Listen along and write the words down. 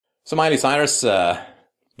So Miley Cyrus,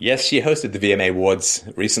 yes, she hosted the VMA Awards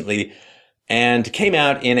recently and came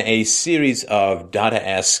out in a series of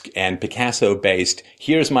Dada-esque and Picasso-based,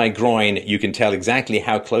 here's my groin, you can tell exactly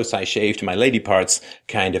how close I shaved my lady parts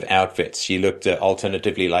kind of outfits. She looked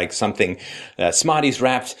alternatively like something Smarties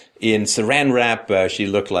wrapped in Siren wrap. She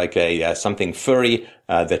looked like a something furry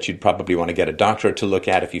that you'd probably want to get a doctor to look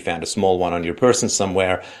at if you found a small one on your person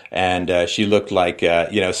somewhere. And she looked like,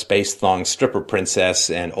 space thong stripper princess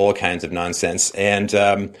and all kinds of nonsense. And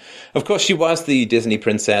of course, she was the Disney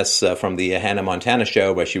princess from the Hannah Montana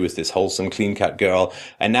show, where she was this wholesome, clean-cut girl.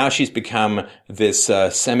 And now she's become this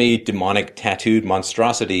semi-demonic, tattooed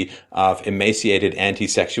monstrosity of emaciated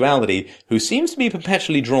anti-sexuality who seems to be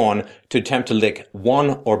perpetually drawn to attempt to lick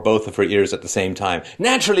one or both of her ears at the same time.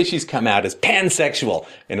 Naturally, she's come out as pansexual.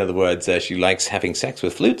 In other words, she likes having sex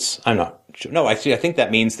with flutes. I'm not sure. No, actually, I think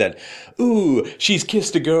that means that, ooh, she's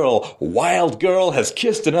kissed a girl. Wild girl has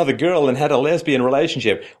kissed another girl and had a lesbian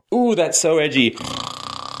relationship. Ooh, that's so edgy.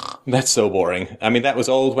 That's so boring. I mean, that was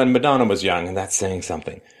old when Madonna was young, and that's saying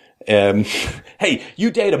something. Hey,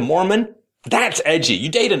 you date a Mormon? That's edgy. You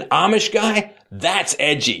date an Amish guy? That's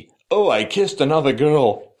edgy. Oh, I kissed another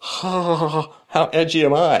girl. How edgy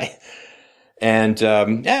am I? And,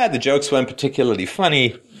 the jokes weren't particularly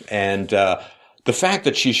funny. And, the fact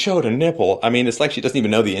that she showed a nipple, I mean, it's like she doesn't even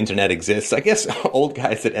know the internet exists. I guess old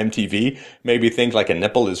guys at MTV maybe think like a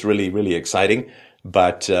nipple is really, really exciting.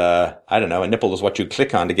 But, I don't know, a nipple is what you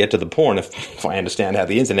click on to get to the porn, if I understand how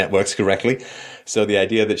the internet works correctly. So the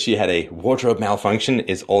idea that she had a wardrobe malfunction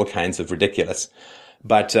is all kinds of ridiculous.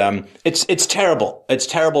 But it's terrible. It's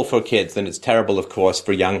terrible for kids, and it's terrible, of course,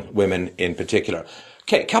 for young women in particular.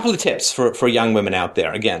 Okay, a couple of tips for young women out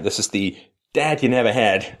there. Again, this is the dad you never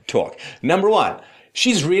had talk. Number one,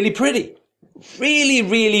 she's really pretty. Really,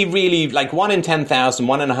 really, really, like 1 in 10,000,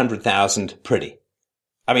 1 in 100,000 pretty.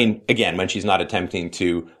 I mean, again, when she's not attempting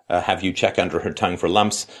to have you check under her tongue for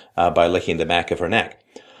lumps by licking the back of her neck.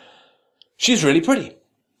 She's really pretty.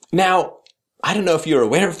 Now, I don't know if you're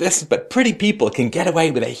aware of this, but pretty people can get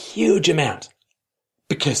away with a huge amount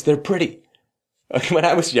because they're pretty. When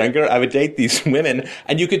I was younger, I would date these women,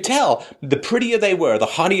 and you could tell the prettier they were, the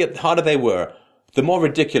hotter they were, the more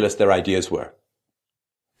ridiculous their ideas were.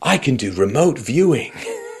 I can do remote viewing.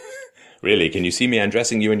 Really, can you see me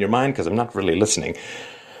undressing you in your mind? Because I'm not really listening.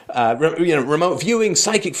 Remote viewing,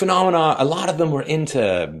 psychic phenomena, a lot of them were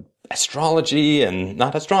into astrology and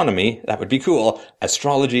not astronomy. That would be cool.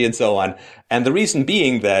 Astrology and so on. And the reason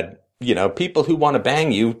being that, people who want to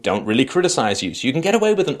bang you don't really criticize you. So you can get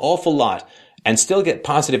away with an awful lot and still get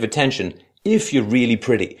positive attention if you're really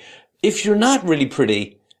pretty. If you're not really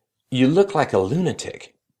pretty, you look like a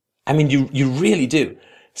lunatic. I mean, you really do.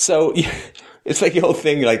 So it's like the whole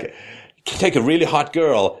thing, like, take a really hot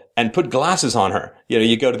girl and put glasses on her.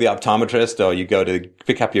 You go to the optometrist or you go to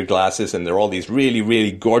pick up your glasses and there are all these really,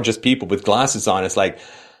 really gorgeous people with glasses on. It's like,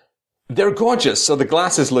 they're gorgeous, so the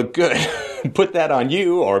glasses look good. Put that on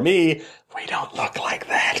you or me. We don't look like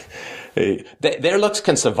that. Their looks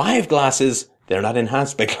can survive glasses. They're not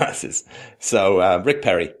enhanced by glasses. So, Rick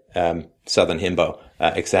Perry, Southern Himbo,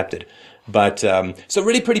 accepted. But, so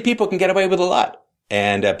really pretty people can get away with a lot.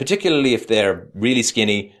 And, particularly if they're really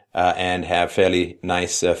skinny, and have fairly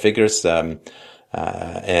nice, figures, they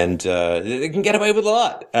can get away with a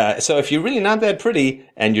lot. So if you're really not that pretty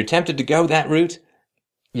and you're tempted to go that route,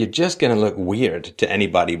 you're just going to look weird to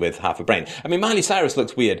anybody with half a brain. I mean, Miley Cyrus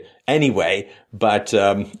looks weird anyway, but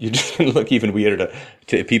you're just going to look even weirder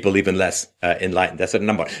to people even less enlightened. That's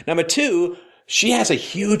number one. Number two, she has a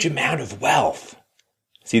huge amount of wealth.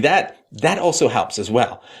 See, that also helps as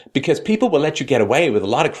well, because people will let you get away with a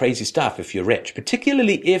lot of crazy stuff if you're rich,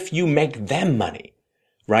 particularly if you make them money,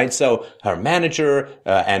 right? So her manager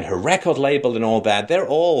and her record label and all that, they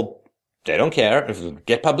don't care. If you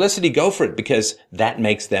get publicity, go for it, because that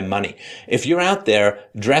makes them money. If you're out there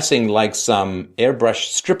dressing like some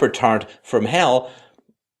airbrush stripper tart from hell,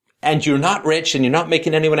 and you're not rich and you're not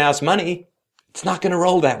making anyone else money, it's not going to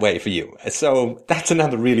roll that way for you. So that's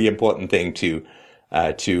another really important thing to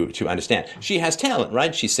understand. She has talent,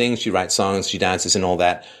 right? She sings, she writes songs, she dances and all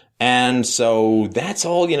that. And so that's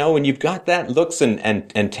all, when you've got that looks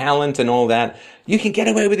and talent and all that, you can get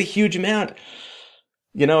away with a huge amount.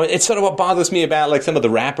 It's sort of what bothers me about like some of the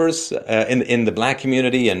rappers in the black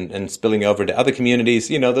community and spilling over to other communities.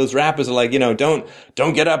 Those rappers are like, don't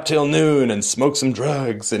get up till noon and smoke some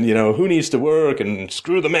drugs and, who needs to work and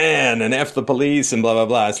screw the man and F the police and blah, blah,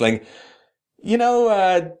 blah. It's like,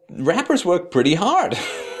 rappers work pretty hard.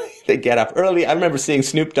 They get up early. I remember seeing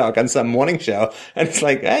Snoop Dogg on some morning show, and it's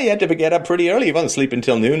like, hey, you had to get up pretty early. You wasn't sleeping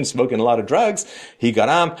until noon, smoking a lot of drugs. He got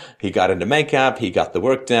up, he got into makeup, he got the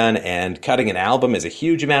work done, and cutting an album is a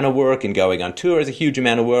huge amount of work, and going on tour is a huge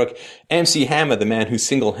amount of work. MC Hammer, the man who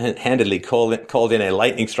single-handedly called in a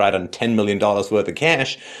lightning strike on $10 million worth of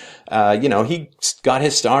cash, he got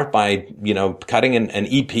his start by, cutting an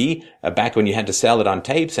EP back when you had to sell it on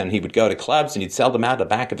tapes, and he would go to clubs and he'd sell them out the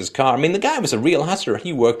back of his car. I mean, the guy was a real hustler.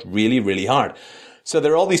 He worked really, really hard. So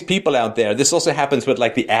there are all these people out there. This also happens with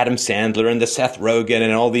like the Adam Sandler and the Seth Rogen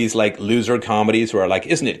and all these like loser comedies where like,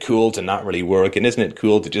 isn't it cool to not really work? And isn't it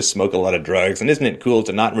cool to just smoke a lot of drugs? And isn't it cool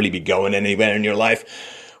to not really be going anywhere in your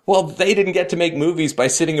life? Well, they didn't get to make movies by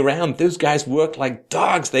sitting around. Those guys work like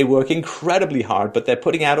dogs. They work incredibly hard, but they're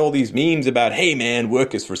putting out all these memes about, hey man,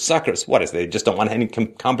 work is for suckers. What is it? They just don't want any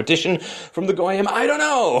competition from the goyim? I don't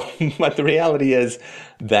know. But the reality is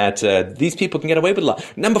that these people can get away with a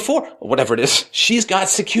lot. Number 4, whatever it is, she's got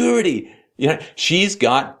security. She's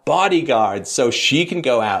got bodyguards, so she can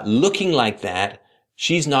go out looking like that.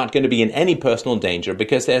 She's not going to be in any personal danger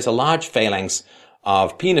because there's a large phalanx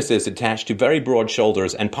of penises attached to very broad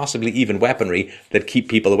shoulders and possibly even weaponry that keep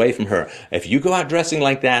people away from her. If you go out dressing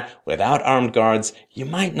like that without armed guards, you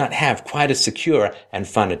might not have quite as secure and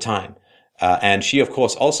fun a time. And she, of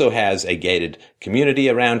course, also has a gated community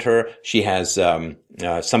around her. She has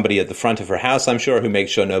somebody at the front of her house, I'm sure, who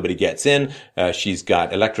makes sure nobody gets in. She's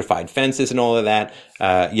got electrified fences and all of that.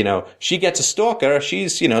 She gets a stalker.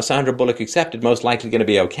 She's, Sandra Bullock accepted, most likely going to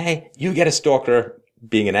be okay. You get a stalker,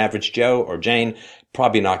 being an average Joe or Jane,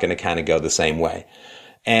 probably not going to kind of go the same way.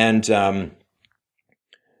 And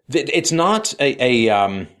it's not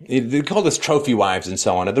they call this trophy wives and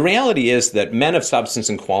so on. And the reality is that men of substance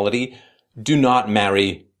and quality do not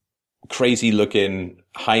marry crazy-looking,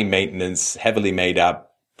 high-maintenance, heavily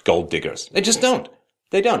made-up gold diggers. They just don't.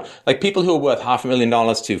 They don't. Like people who are worth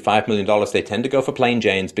 $500,000 to $5 million, they tend to go for plain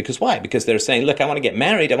Janes. Because why? Because they're saying, look, I want to get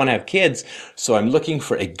married. I want to have kids. So I'm looking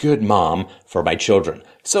for a good mom for my children.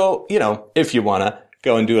 So, if you want to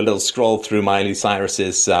go and do a little scroll through Miley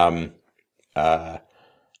Cyrus's,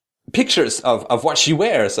 pictures of what she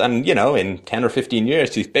wears. And, in 10 or 15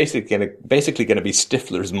 years, she's basically going to be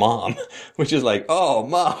Stifler's mom, which is like, oh,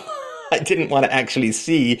 mom, I didn't want to actually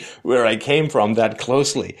see where I came from that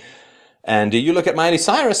closely. And you look at Miley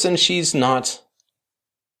Cyrus and she's not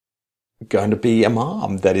going to be a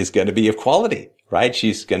mom that is going to be of quality, right?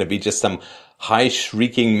 She's going to be just some high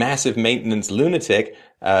shrieking, massive maintenance lunatic,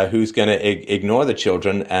 who's going to ignore the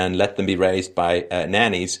children and let them be raised by,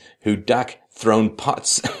 nannies who duck thrown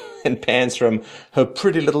pots and pans from her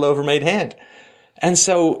pretty little overmade hand. And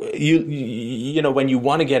so when you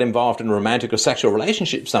want to get involved in a romantic or sexual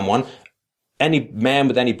relationship with someone, any man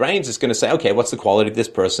with any brains is going to say, okay, what's the quality of this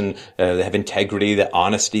person? They have integrity, the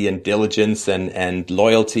honesty and diligence and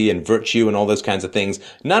loyalty and virtue and all those kinds of things.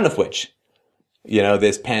 None of which,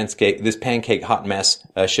 this pancake hot mess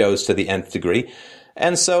shows to the nth degree.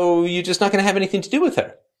 And so you're just not going to have anything to do with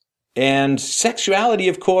her. And sexuality,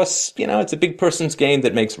 of course, it's a big person's game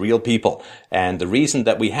that makes real people. And the reason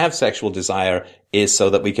that we have sexual desire is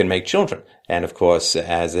so that we can make children. And of course,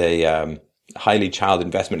 as a highly child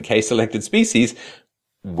investment case selected species,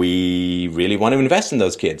 we really want to invest in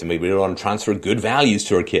those kids and we really want to transfer good values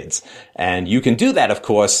to our kids. And you can do that, of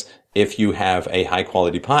course, if you have a high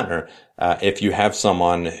quality partner. If you have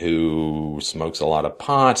someone who smokes a lot of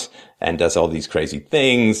pot and does all these crazy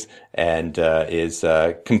things and is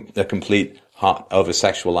a complete hot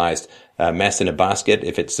over-sexualized mess in a basket,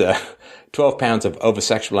 if it's 12 pounds of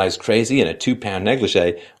over-sexualized crazy and a 2-pound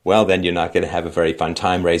negligee, well, then you're not going to have a very fun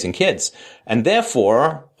time raising kids. And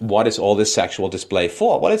therefore, what is all this sexual display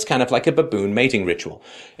for? Well, it's kind of like a baboon mating ritual.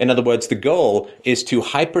 In other words, the goal is to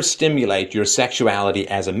hyperstimulate your sexuality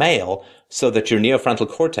as a male so that your neofrontal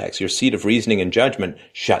cortex, your seat of reasoning and judgment,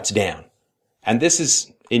 shuts down. And this is,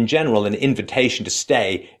 in general, an invitation to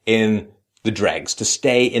stay in the dregs, to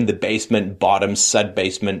stay in the basement, bottom,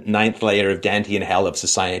 sub-basement, 9th layer of Dantean hell of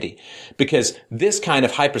society. Because this kind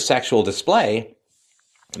of hypersexual display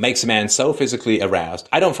makes a man so physically aroused.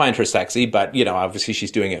 I don't find her sexy, but, obviously she's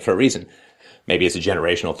doing it for a reason. Maybe it's a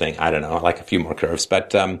generational thing. I don't know. I like a few more curves.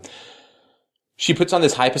 But she puts on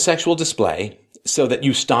this hypersexual display so that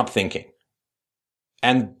you stop thinking.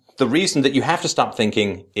 And the reason that you have to stop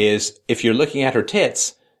thinking is if you're looking at her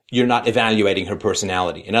tits, you're not evaluating her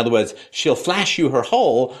personality. In other words, she'll flash you her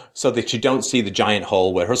hole so that you don't see the giant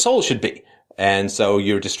hole where her soul should be. And so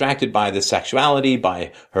you're distracted by the sexuality,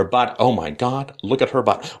 by her butt. Oh my God, look at her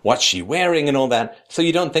butt. What's she wearing and all that? So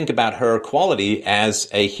you don't think about her quality as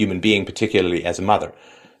a human being, particularly as a mother.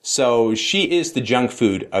 So she is the junk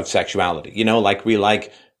food of sexuality. Like we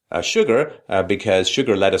like sugar, because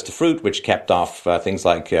sugar led us to fruit, which kept off things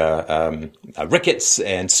like rickets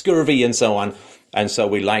and scurvy and so on. And so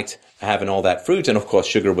we liked having all that fruit. And of course,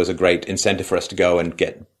 sugar was a great incentive for us to go and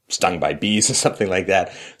get stung by bees or something like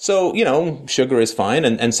that. So, sugar is fine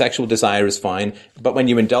and sexual desire is fine. But when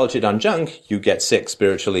you indulge it on junk, you get sick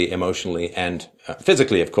spiritually, emotionally, and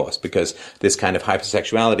physically, of course, because this kind of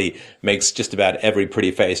hypersexuality makes just about every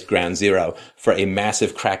pretty-faced ground zero for a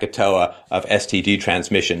massive Krakatoa of STD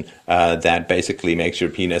transmission that basically makes your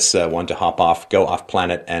penis want to hop off, go off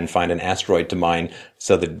planet, and find an asteroid to mine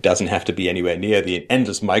so that it doesn't have to be anywhere near the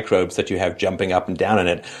endless microbes that you have jumping up and down in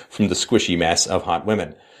it from the squishy mess of hot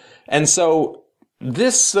women. And so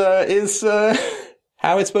this is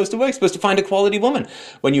how it's supposed to work. It's supposed to find a quality woman.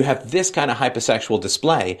 When you have this kind of hypersexual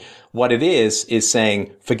display, what it is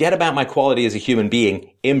saying, forget about my quality as a human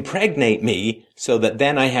being, impregnate me so that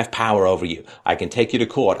then I have power over you. I can take you to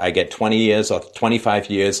court. I get 20 years or 25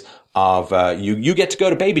 years of, you get to go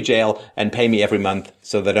to baby jail and pay me every month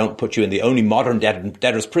so they don't put you in the only modern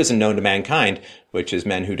debtor's prison known to mankind, which is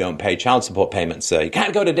men who don't pay child support payments. So you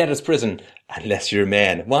can't go to debtor's prison unless you're a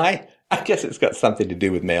man. Why? I guess it's got something to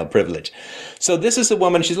do with male privilege. So this is a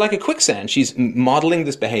woman, she's like a quicksand. She's modeling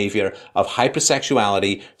this behavior of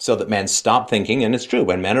hypersexuality so that men stop thinking. And it's true,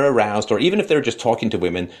 when men are aroused, or even if they're just talking to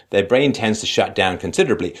women, their brain tends to shut down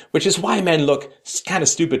considerably, which is why men look kind of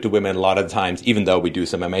stupid to women a lot of the times, even though we do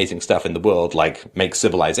some amazing stuff in the world, like make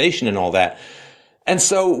civilization and all that. And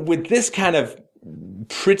so with this kind of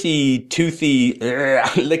pretty toothy,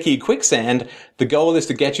 licky quicksand, the goal is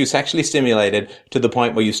to get you sexually stimulated to the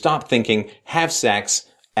point where you stop thinking, have sex,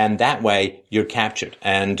 and that way you're captured.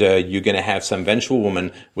 And you're going to have some vengeful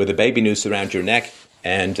woman with a baby noose around your neck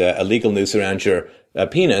and a legal noose around your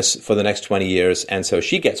penis for the next 20 years. And so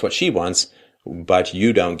she gets what she wants, but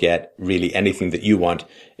you don't get really anything that you want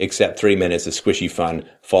except 3 minutes of squishy fun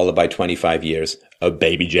followed by 25 years of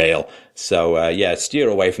baby jail. So, steer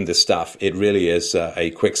away from this stuff. It really is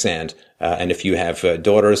a quicksand. And if you have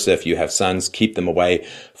daughters, if you have sons, keep them away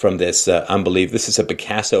from this unbelievable. This is a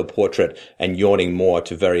Picasso portrait and yawning more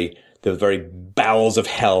to the very bowels of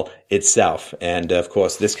hell itself. And of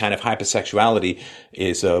course, this kind of hypersexuality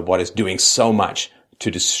is what is doing so much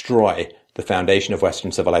to destroy the foundation of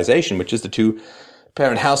Western civilization, which is the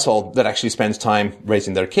two-parent household that actually spends time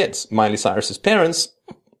raising their kids. Miley Cyrus's parents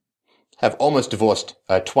have almost divorced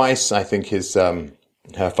twice. I think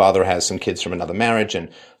her father has some kids from another marriage. And,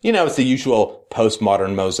 it's the usual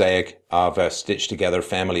postmodern mosaic of a stitched-together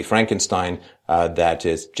family Frankenstein that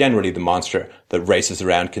is generally the monster that races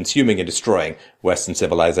around consuming and destroying Western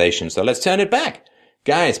civilization. So let's turn it back.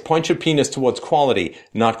 Guys, point your penis towards quality,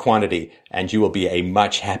 not quantity, and you will be a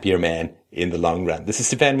much happier man in the long run. This is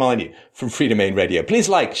Stefan Molyneux from Freedomain Radio. Please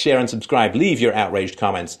like, share, and subscribe. Leave your outraged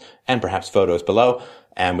comments and perhaps photos below,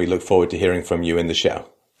 and we look forward to hearing from you in the show.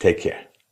 Take care.